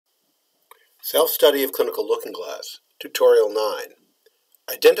Self-study of clinical looking glass, Tutorial 9.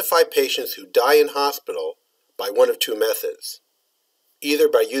 Identify patients who die in hospital by one of two methods, either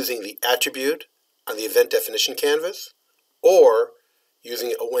by using the attribute on the event definition canvas or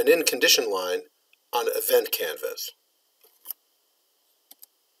using a when-in condition line on event canvas.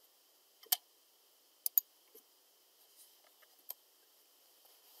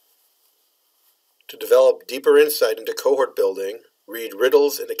 To develop deeper insight into cohort building, read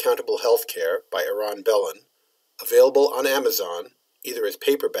Riddles in Accountable Healthcare by Eran Bellin, available on Amazon, either as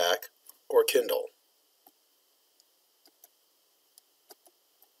paperback or Kindle.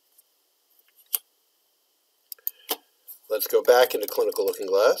 Let's go back into clinical looking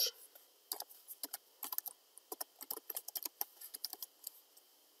glass.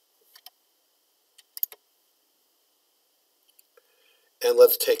 And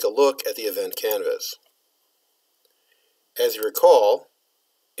let's take a look at the event canvas. As you recall,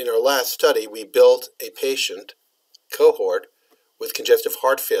 in our last study, we built a patient cohort with congestive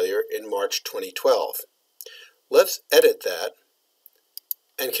heart failure in March 2012. Let's edit that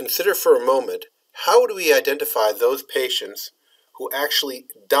and consider for a moment, how do we identify those patients who actually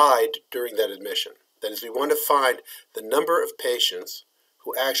died during that admission? That is, we want to find the number of patients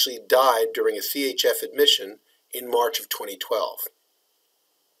who actually died during a CHF admission in March of 2012.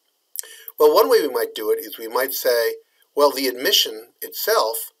 Well, one way we might do it is we might say, well, the admission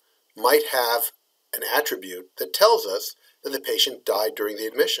itself might have an attribute that tells us that the patient died during the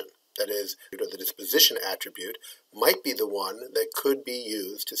admission. That is, the disposition attribute might be the one that could be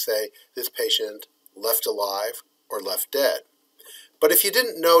used to say this patient left alive or left dead. But if you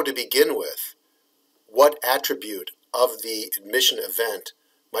didn't know to begin with what attribute of the admission event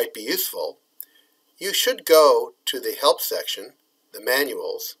might be useful, you should go to the help section, the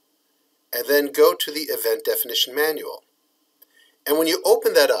manuals, and then go to the event definition manual. And when you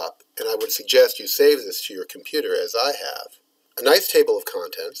open that up, and I would suggest you save this to your computer as I have, a nice table of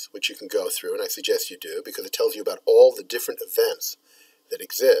contents, which you can go through, and I suggest you do, because it tells you about all the different events that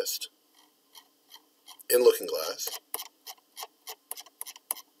exist in looking glass.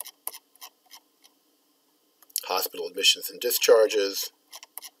 Hospital admissions and discharges,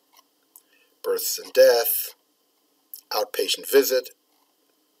 births and death, outpatient visit,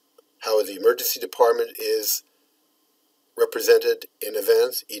 how the emergency department is represented in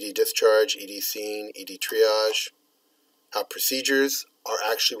events, ED discharge, ED scene, ED triage, how procedures are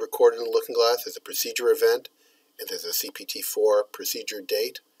actually recorded in looking glass as a procedure event, and there's a CPT-4 procedure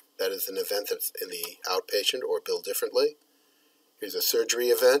date. That is an event that's in the outpatient or billed differently. Here's a surgery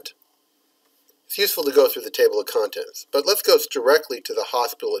event. It's useful to go through the table of contents, but let's go directly to the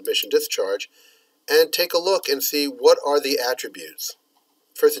hospital admission discharge and take a look and see what are the attributes.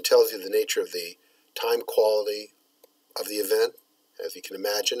 First, it tells you the nature of the time quality of the event. As you can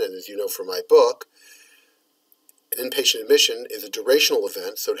imagine, and as you know from my book, an inpatient admission is a durational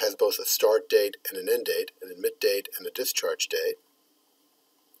event, so it has both a start date and an end date, an admit date and a discharge date.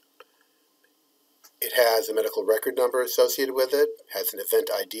 It has a medical record number associated with it, has an event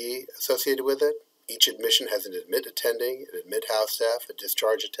ID associated with it. Each admission has an admit attending, an admit house staff, a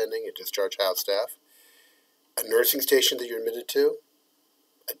discharge attending, a discharge house staff, a nursing station that you're admitted to,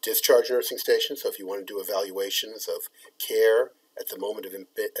 a discharge nursing station, so if you want to do evaluations of care at the moment of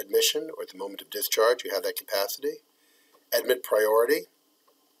admission or at the moment of discharge, you have that capacity. Admit priority.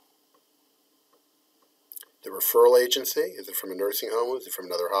 The referral agency, is it from a nursing home, is it from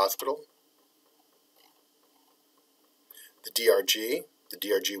another hospital? The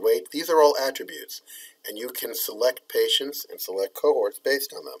DRG weight, these are all attributes, and you can select patients and select cohorts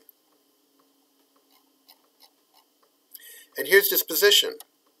based on them. And here's disposition.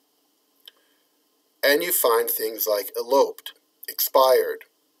 And you find things like eloped, expired,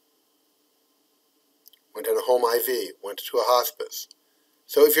 went on a home IV, went to a hospice.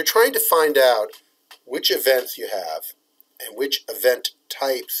 So if you're trying to find out which events you have and which event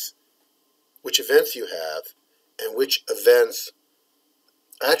types, which events you have, and which events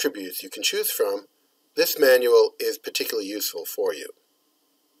attributes you can choose from, this manual is particularly useful for you.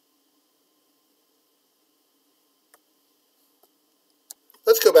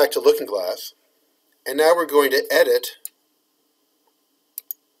 Let's go back to looking glass, and now we're going to edit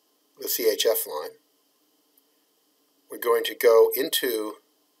the CHF line. We're going to go into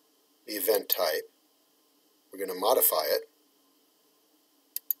the event type. We're going to modify it,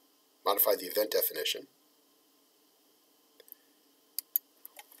 modify the event definition.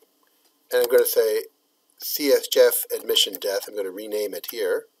 And I'm going to say CHF admission death. I'm going to rename it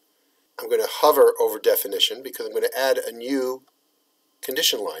here. I'm going to hover over definition because I'm going to add a new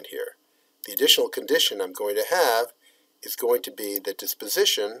condition line here. The additional condition I'm going to have is going to be that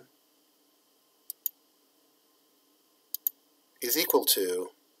disposition is equal to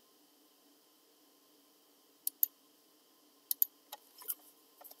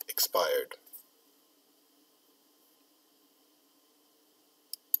expired.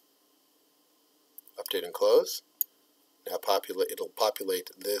 Update and close. Now it'll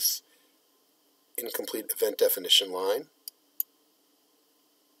populate this incomplete event definition line.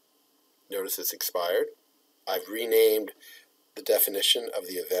 Notice it's expired. I've renamed the definition of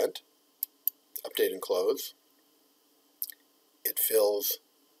the event. Update and close. It fills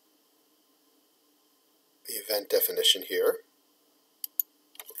the event definition here,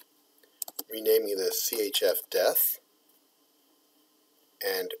 renaming this CHF death.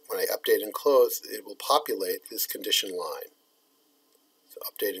 And when I update and close, it will populate this condition line. So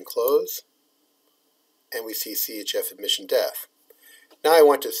update and close, and we see CHF admission death. Now I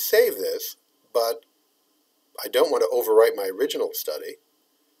want to save this, but I don't want to overwrite my original study.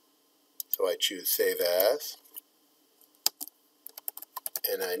 So I choose Save As,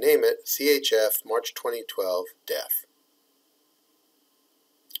 and I name it CHF March 2012 Death.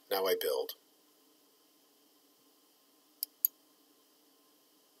 Now I build.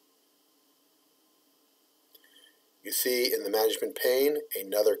 You see in the management pane,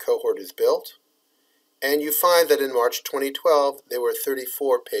 another cohort is built, and you find that in March 2012, there were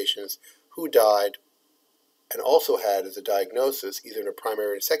 34 patients who died and also had as a diagnosis, either in a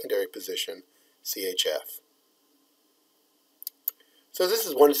primary or secondary position, CHF. So this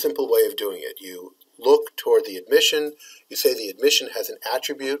is one simple way of doing it. You look toward the admission, you say the admission has an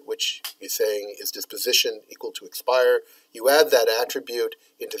attribute, which you're saying is disposition equal to expire. You add that attribute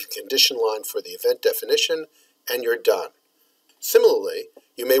into the condition line for the event definition, and you're done. Similarly,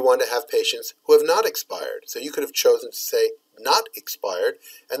 you may want to have patients who have not expired. So you could have chosen to say not expired,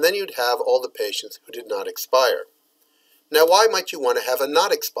 and then you'd have all the patients who did not expire. Now, why might you want to have a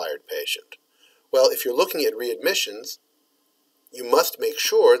not expired patient? Well, if you're looking at readmissions, you must make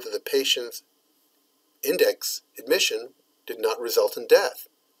sure that the patient's index admission did not result in death,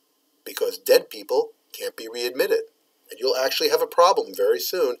 because dead people can't be readmitted. And you'll actually have a problem very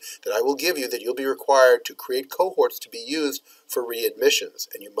soon that I will give you, that you'll be required to create cohorts to be used for readmissions.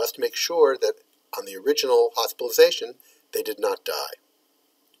 And you must make sure that on the original hospitalization, they did not die.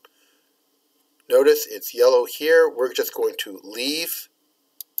 Notice it's yellow here. We're just going to leave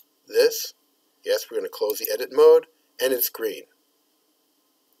this. Yes, we're going to close the edit mode, and it's green.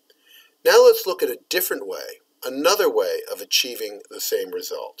 Now let's look at a different way, another way of achieving the same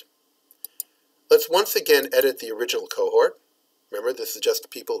result. Let's once again edit the original cohort. Remember, this is just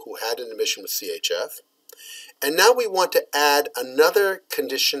people who had an admission with CHF. And now we want to add another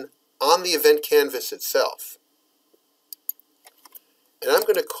condition on the event canvas itself. And I'm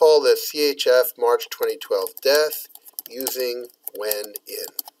going to call this CHF March 2012 death using when in.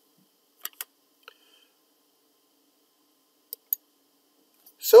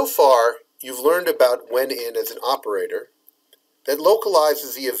 So far, you've learned about when in as an operator that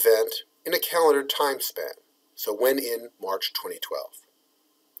localizes the event in a calendar time span, so when in March 2012.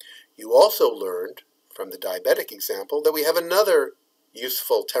 You also learned from the diabetic example that we have another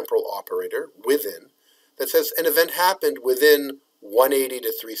useful temporal operator, within, that says an event happened within 180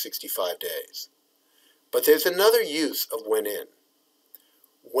 to 365 days. But there's another use of when in.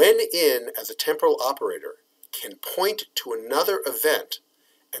 When in as a temporal operator can point to another event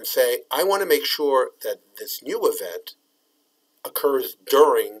and say, I want to make sure that this new event occurs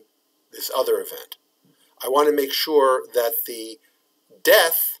during this other event. I want to make sure that the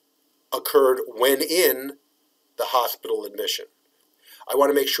death occurred when in the hospital admission. I want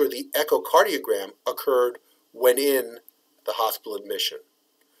to make sure the echocardiogram occurred when in the hospital admission.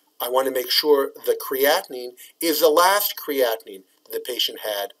 I want to make sure the creatinine is the last creatinine that the patient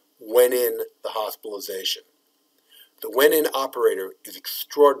had when in the hospitalization. The when in operator is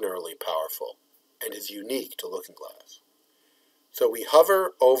extraordinarily powerful and is unique to Looking Glass. So we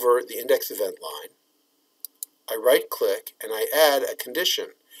hover over the index event line, I right-click, and I add a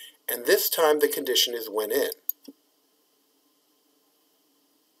condition. And this time the condition is when in.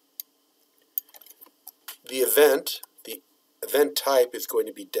 The event type is going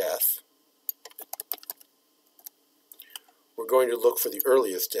to be death. We're going to look for the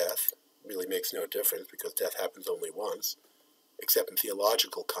earliest death. It really makes no difference because death happens only once, except in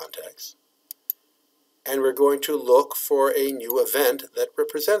theological contexts. And we're going to look for a new event that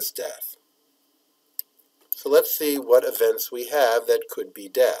represents death. So let's see what events we have that could be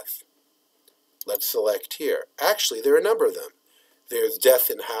death. Let's select here. Actually, there are a number of them. There's death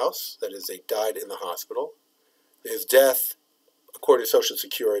in house, that is, they died in the hospital. There's death according to Social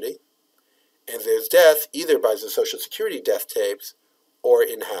Security. And there's death either by the Social Security death tapes or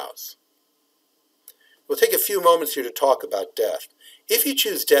in-house. We'll take a few moments here to talk about death. If you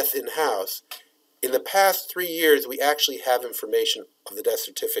choose death in-house, in the past 3 years, we actually have information of the death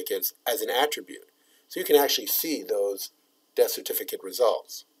certificates as an attribute. So you can actually see those death certificate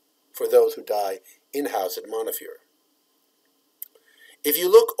results for those who die in-house at Montefiore. If you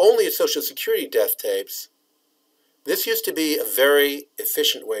look only at Social Security death tapes, this used to be a very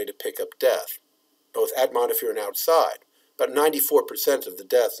efficient way to pick up death, both at Montefiore and outside. About 94% of the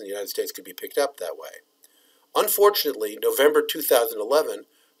deaths in the United States could be picked up that way. Unfortunately, November 2011,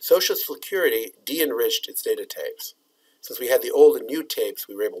 Social Security de-enriched its data tapes. Since we had the old and new tapes,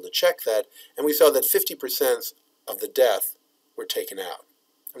 we were able to check that, and we saw that 50% of the death were taken out.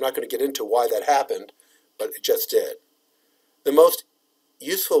 I'm not going to get into why that happened, but it just did. The most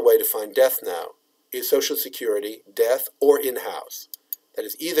useful way to find death now is Social Security, death, or in-house. That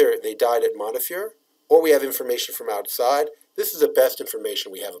is, either they died at Montefiore, or we have information from outside. This is the best information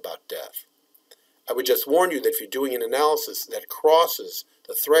we have about death. I would just warn you that if you're doing an analysis that crosses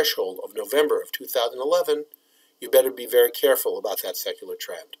the threshold of November of 2011, you better be very careful about that secular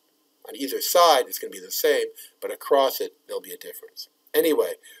trend. On either side, it's going to be the same, but across it, there'll be a difference.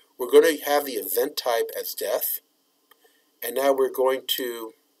 Anyway, we're going to have the event type as death, and now we're going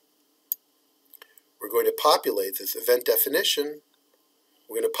to populate this event definition.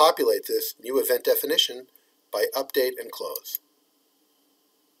 We're going to populate this new event definition by update and close.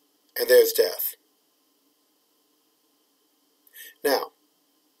 And there's death. Now,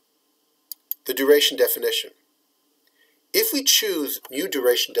 the duration definition. If we choose new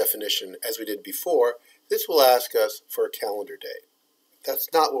duration definition as we did before, this will ask us for a calendar date. That's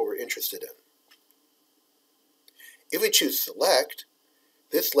not what we're interested in. If we choose select,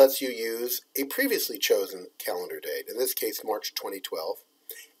 this lets you use a previously chosen calendar date, in this case March 2012,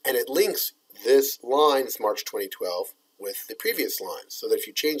 and it links this line's March 2012 with the previous line, so that if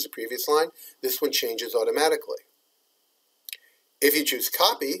you change the previous line, this one changes automatically. If you choose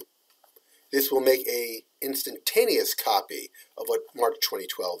copy, this will make an instantaneous copy of what March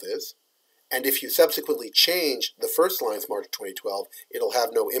 2012 is, and if you subsequently change the first line's March 2012, it'll have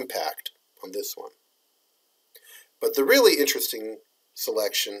no impact on this one. But the really interesting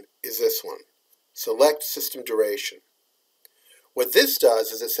selection is this one, select system duration. What this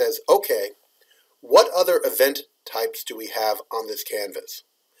does is it says, okay, what other event types do we have on this canvas?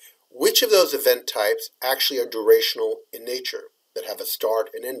 Which of those event types actually are durational in nature, that have a start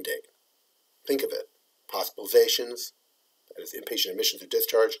and end date? Think of it. Hospitalizations, that is inpatient admissions or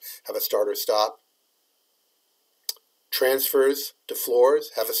discharge, have a start or stop. Transfers to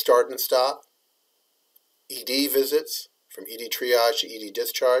floors have a start and stop. ED visits, from ED triage to ED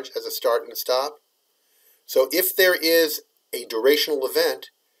discharge, has a start and a stop. So if there is a durational event,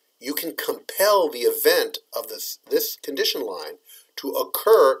 you can compel the event of this condition line to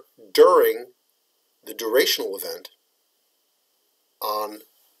occur during the durational event on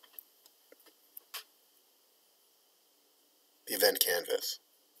the event canvas.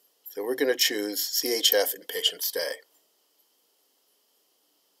 So we're going to choose CHF inpatient stay.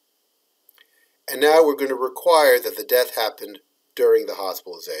 And now we're going to require that the death happened during the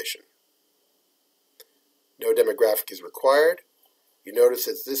hospitalization. No demographic is required. You notice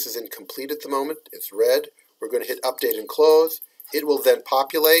that this is incomplete at the moment. It's red. We're going to hit update and close. It will then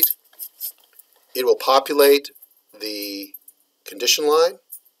populate. It will populate the condition line.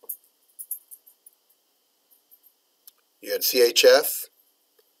 You had CHF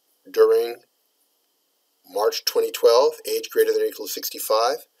during March 2012, age greater than or equal to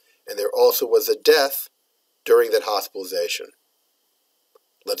 65, and there also was a death during that hospitalization.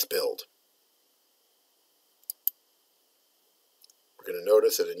 Let's build. We're going to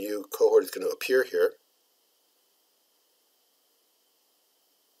notice that a new cohort is going to appear here.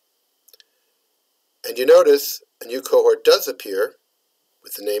 And you notice a new cohort does appear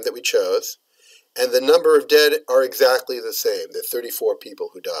with the name that we chose, and the number of dead are exactly the same. There are 34 people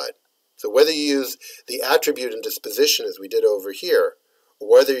who died. So whether you use the attribute and disposition as we did over here,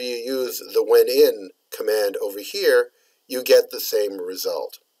 or whether you use the when in command over here, you get the same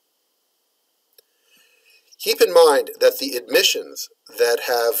result. Keep in mind that the admissions that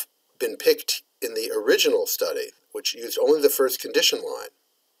have been picked in the original study, which used only the first condition line,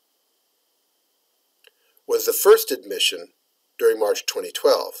 was the first admission during March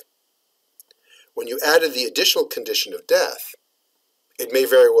 2012. When you added the additional condition of death, it may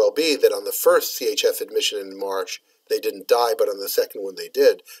very well be that on the first CHF admission in March, they didn't die, but on the second one they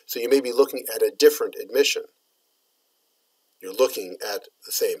did. So you may be looking at a different admission. You're looking at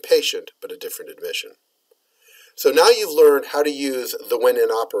the same patient, but a different admission. So now you've learned how to use the when-in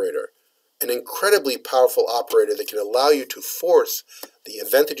operator, an incredibly powerful operator that can allow you to force the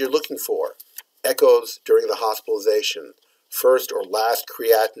event that you're looking for echoes during the hospitalization, first or last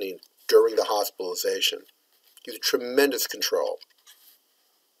creatinine during the hospitalization. Gives tremendous control.